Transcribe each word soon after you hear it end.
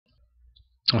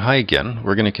Hi again.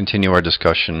 We're going to continue our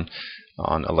discussion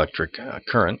on electric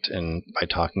current, and by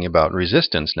talking about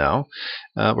resistance now,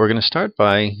 we're going to start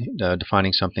by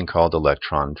defining something called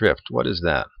electron drift. What is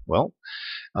that? Well,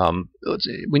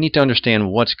 we need to understand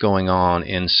what's going on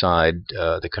inside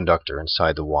the conductor,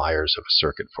 inside the wires of a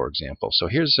circuit, for example. So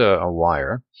here's a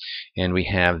wire, and we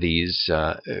have these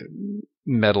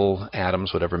metal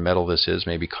atoms, whatever metal this is,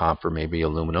 maybe copper, maybe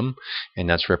aluminum, and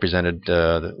that's represented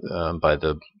by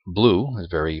the blue, a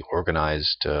very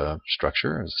organized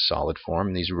structure, as a solid form.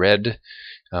 And these red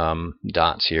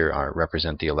dots here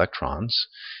represent the electrons.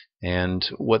 And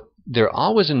they're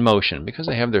always in motion because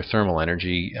they have their thermal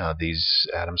energy. These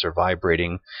atoms are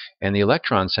vibrating, and the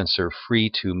electrons, since they're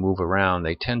free to move around,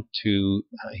 they tend to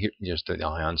just the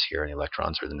ions here, and the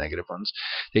electrons are the negative ones.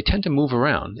 They tend to move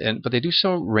around, but they do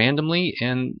so randomly,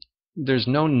 and there's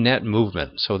no net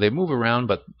movement. So they move around,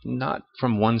 but not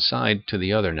from one side to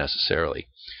the other necessarily.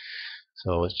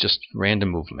 So it's just random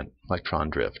movement, electron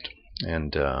drift,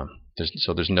 and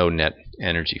there's no net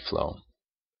energy flow.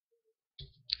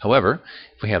 However,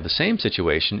 if we have the same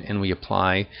situation and we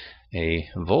apply a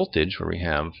voltage where we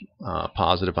have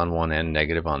positive on one end,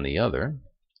 negative on the other,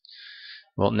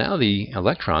 well, now the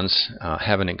electrons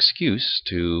have an excuse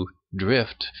to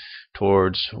drift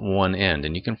towards one end,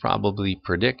 and you can probably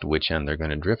predict which end they're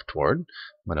going to drift toward,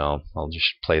 but I'll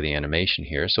just play the animation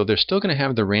here. So they're still going to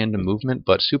have the random movement,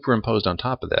 but superimposed on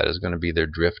top of that is going to be their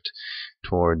drift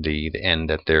toward the end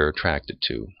that they're attracted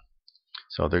to.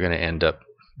 So they're going to end up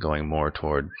going more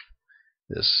toward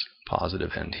this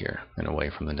positive end here and away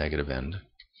from the negative end.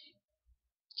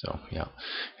 So yeah,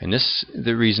 and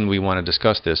the reason we want to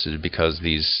discuss this is because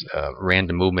these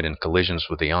random movement and collisions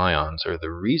with the ions are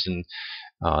the reason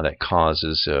that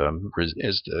causes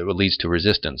leads to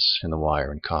resistance in the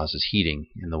wire and causes heating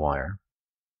in the wire.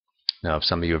 Now, if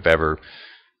some of you have ever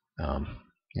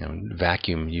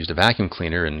used a vacuum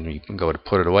cleaner, and you can go to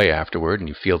put it away afterward, and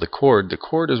you feel the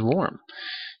cord is warm.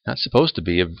 Not supposed to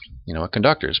be a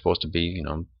conductor. It's supposed to be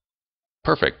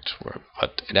perfect,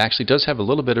 but it actually does have a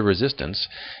little bit of resistance,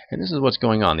 and this is what's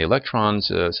going on. The electrons,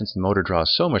 since the motor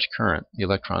draws so much current, the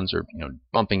electrons are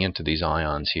bumping into these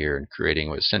ions here and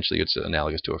creating essentially it's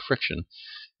analogous to a friction,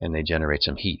 and they generate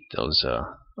some heat. Those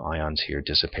ions here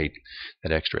dissipate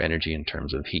that extra energy in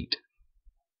terms of heat.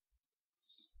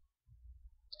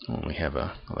 Well, we have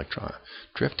a electron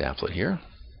drift applet here.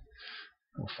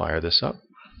 We'll fire this up.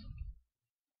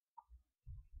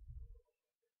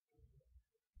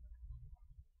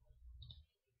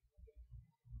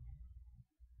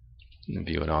 And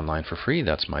view it online for free.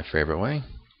 That's my favorite way.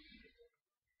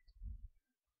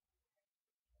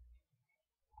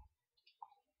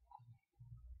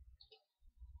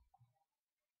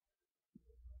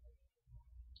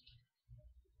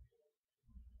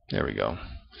 There we go.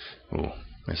 Ooh,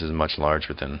 this is much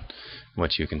larger than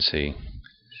what you can see.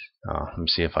 Let me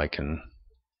see if I can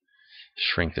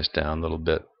shrink this down a little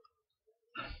bit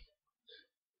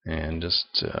and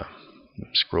just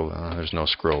scroll. There's no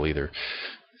scroll either.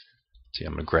 See,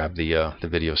 I'm going to grab the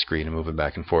video screen and move it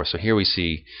back and forth. So here we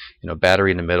see,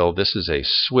 battery in the middle. This is a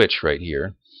switch right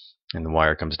here, and the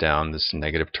wire comes down this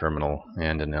negative terminal,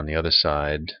 and then on the other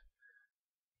side,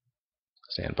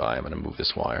 stand by. I'm going to move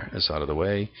this out of the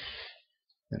way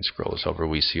and scroll this over.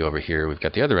 We see over here we've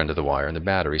got the other end of the wire and the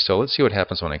battery. So let's see what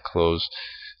happens when I close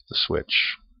the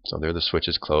switch. So there the switch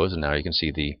is closed, and now you can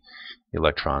see the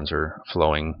electrons are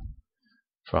flowing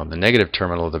from the negative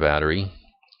terminal of the battery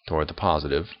toward the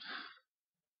positive,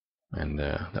 and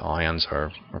the ions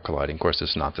are colliding. Of course, this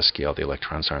is not the scale. The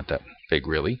electrons aren't that big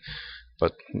really,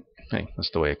 but hey,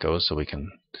 that's the way it goes, so we can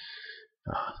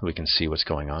see what's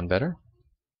going on better.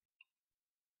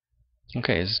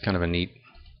 Okay, this is kind of a neat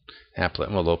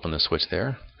applet. We'll open the switch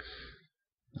there.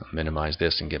 I'll minimize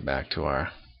this and get back to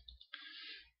our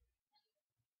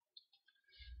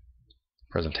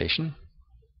presentation.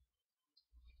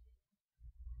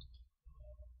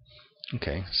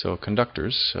 Okay, so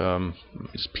conductors,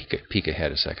 just peek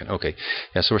ahead a second. Okay,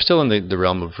 yeah, so we're still in the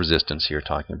realm of resistance here,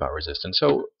 talking about resistance.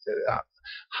 So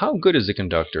how good is a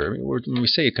conductor? I mean, when we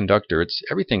say a conductor,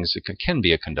 everything can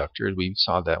be a conductor. We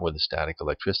saw that with the static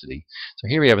electricity. So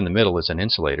here we have in the middle is an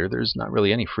insulator. There's not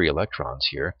really any free electrons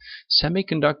here.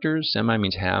 Semiconductors, semi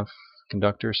means half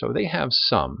conductor, so they have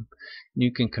some.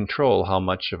 You can control how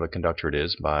much of a conductor it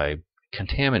is by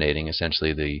contaminating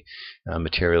essentially the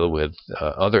material with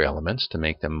other elements to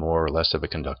make them more or less of a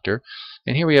conductor.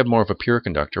 And here we have more of a pure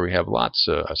conductor. We have lots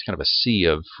it's kind of a sea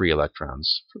of free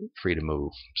electrons free to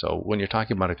move. So when you're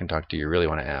talking about a conductor, you really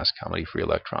want to ask how many free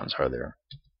electrons are there.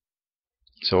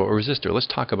 So a resistor, let's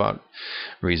talk about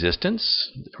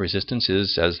resistance. Resistance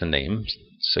is, as the name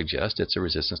suggests, it's a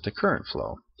resistance to current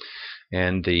flow.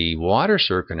 And the water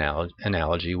circuit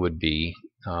analogy would be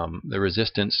the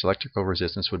resistance, electrical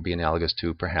resistance would be analogous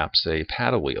to perhaps a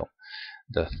paddle wheel,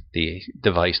 the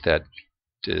device that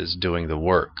is doing the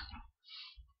work.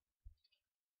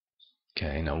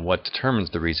 Okay, now what determines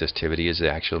the resistivity is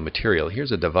the actual material.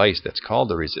 Here's a device that's called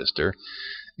the resistor,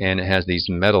 and it has these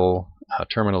metal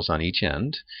terminals on each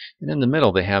end, and in the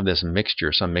middle they have this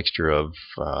mixture, some mixture of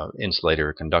insulator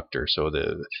or conductor. So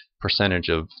the percentage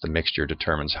of the mixture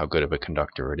determines how good of a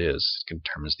conductor it is. It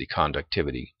determines the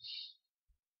conductivity,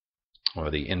 or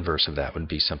the inverse of that would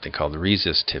be something called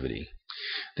resistivity.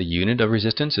 The unit of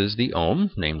resistance is the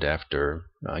ohm, named after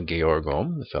Georg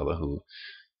Ohm, the fellow who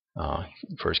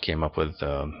first came up with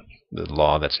the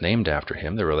law that's named after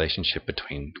him, the relationship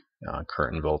between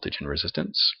current and voltage and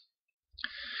resistance.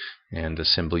 And the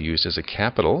symbol used is a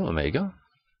capital omega,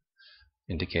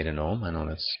 indicate an ohm. I know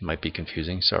that might be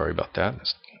confusing. Sorry about that.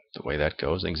 That's the way that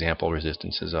goes. Example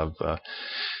resistances of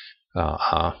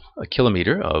a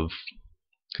kilometer of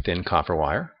thin copper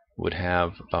wire would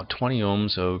have about 20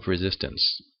 ohms of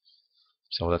resistance.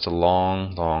 So that's a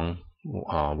long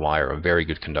wire, a very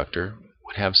good conductor,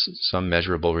 would have some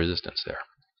measurable resistance there.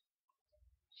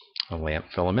 A lamp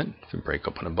filament, if you break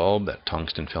open a bulb, that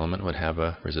tungsten filament would have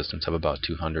a resistance of about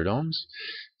 200 ohms.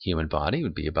 Human body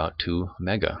would be about 2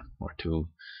 mega, or 2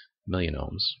 million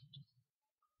ohms.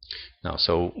 Now,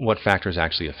 so what factors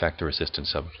actually affect the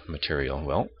resistance of material?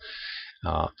 Well,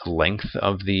 the length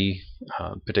of the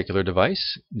particular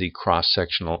device, the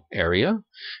cross-sectional area.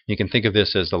 You can think of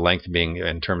this as the length being,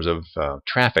 in terms of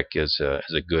traffic, is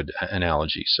a good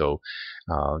analogy. So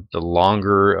the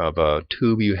longer of a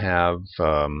tube you have,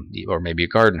 or maybe a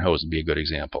garden hose would be a good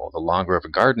example. The longer of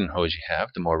a garden hose you have,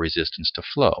 the more resistance to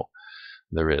flow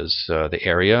there is. The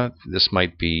area, this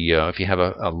might be, if you have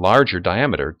a larger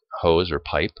diameter hose or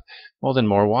pipe, well, then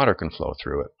more water can flow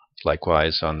through it.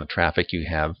 Likewise, on the traffic, you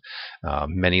have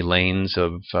many lanes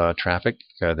of traffic,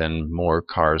 then more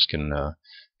cars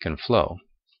can flow.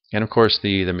 And of course,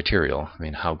 the material, I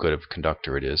mean, how good of a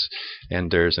conductor it is.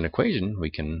 And there's an equation we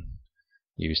can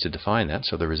use to define that.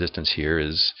 So the resistance here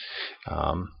is,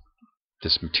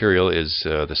 this material is,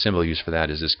 the symbol used for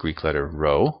that is this Greek letter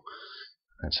rho.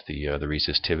 That's the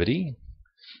resistivity,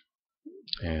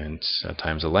 and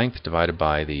times the length divided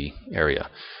by the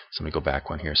area. So let me go back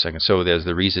one here a second. So as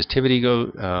the resistivity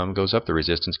goes up, the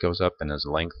resistance goes up, and as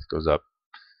the length goes up,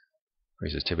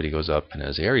 resistivity goes up, and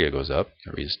as the area goes up,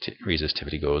 the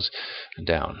resistivity goes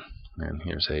down. And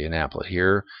here's an applet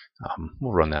here.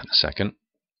 We'll run that in a second.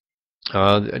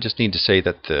 I just need to say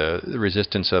that the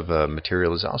resistance of a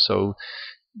material is also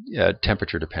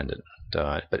temperature dependent.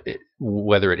 But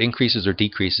whether it increases or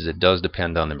decreases, it does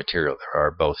depend on the material. There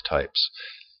are both types.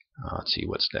 Let's see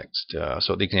what's next.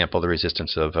 So the example, the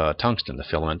resistance of tungsten, the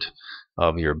filament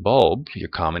of your bulb, your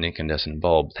common incandescent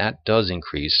bulb, that does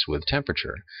increase with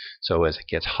temperature. So as it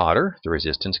gets hotter, the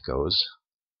resistance goes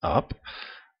up,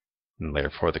 and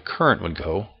therefore the current would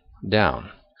go down.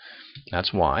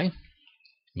 That's why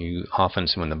you often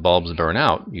see when the bulbs burn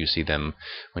out, you see them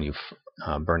when you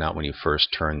burn out when you first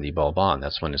turn the bulb on.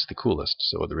 That's when it's the coolest,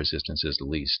 so the resistance is the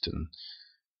least, and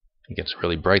it gets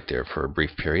really bright there for a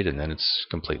brief period, and then it's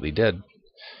completely dead.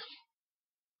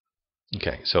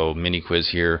 Okay, so mini quiz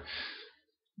here.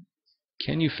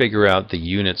 Can you figure out the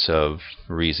units of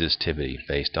resistivity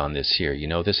based on this here? You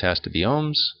know this has to be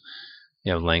ohms.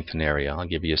 You have length and area. I'll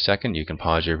give you a second. You can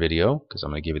pause your video because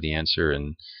I'm going to give you the answer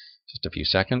in just a few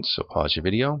seconds. So pause your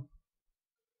video.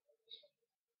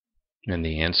 And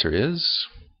the answer is,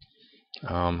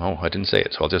 oh, I didn't say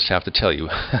it, so I'll just have to tell you.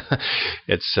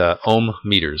 It's ohm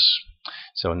meters.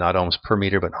 So not ohms per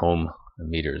meter, but ohm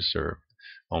meters, or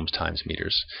ohms times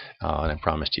meters. And I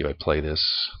promised you I'd play this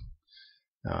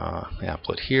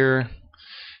applet here.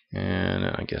 And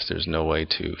I guess there's no way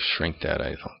to shrink that,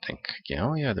 I don't think. Yeah,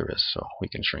 oh yeah, there is. So we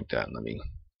can shrink that.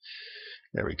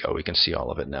 There we go. We can see all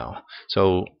of it now.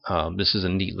 So this is a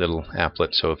neat little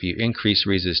applet. So if you increase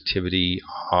resistivity,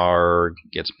 R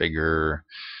gets bigger.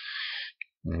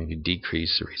 And if you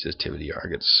decrease resistivity, R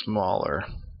gets smaller.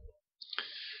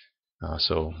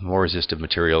 So more resistive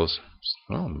materials,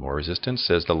 well, more resistance.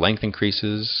 As the length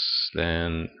increases,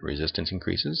 then resistance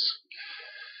increases.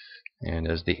 And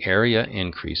as the area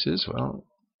increases, well,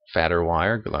 fatter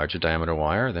wire, larger diameter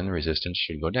wire, then the resistance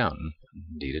should go down.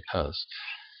 Indeed it does.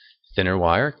 Thinner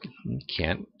wire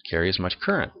can't carry as much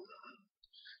current,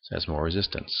 so it has more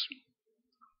resistance.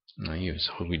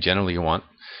 So we generally want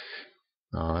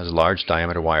as large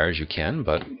diameter wire as you can,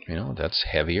 but you know that's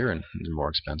heavier and more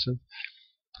expensive.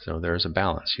 So there's a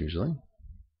balance usually.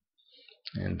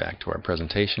 And back to our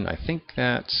presentation. I think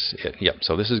that's it. Yep,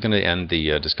 so this is going to end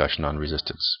the discussion on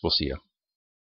resistance. We'll see you.